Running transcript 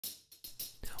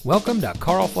Welcome to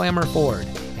Karl Flammer Ford,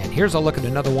 and here's a look at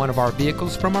another one of our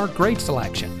vehicles from our great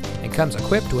selection. It comes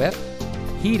equipped with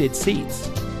heated seats,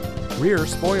 rear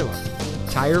spoiler,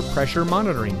 tire pressure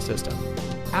monitoring system,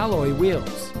 alloy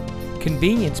wheels,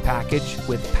 convenience package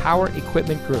with power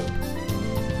equipment group,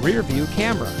 rear view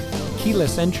camera,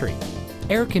 keyless entry,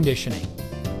 air conditioning,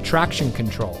 traction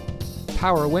control,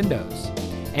 power windows,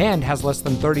 and has less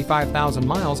than 35,000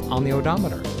 miles on the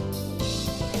odometer.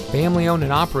 Family owned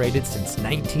and operated since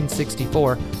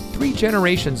 1964, 3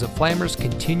 generations of Flammers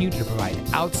continue to provide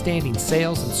outstanding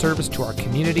sales and service to our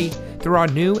community through our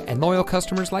new and loyal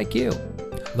customers like you.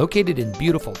 Located in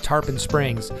beautiful Tarpon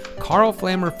Springs, Karl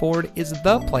Flammer Ford is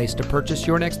the place to purchase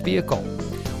your next vehicle.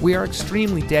 We are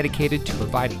extremely dedicated to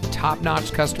providing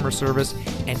top-notch customer service,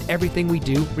 and everything we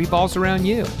do revolves around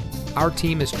you. Our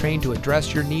team is trained to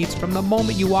address your needs from the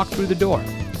moment you walk through the door.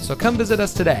 So come visit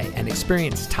us today and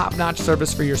experience top-notch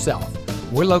service for yourself.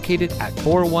 We're located at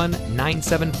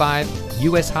 41975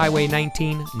 US Highway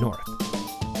 19 North.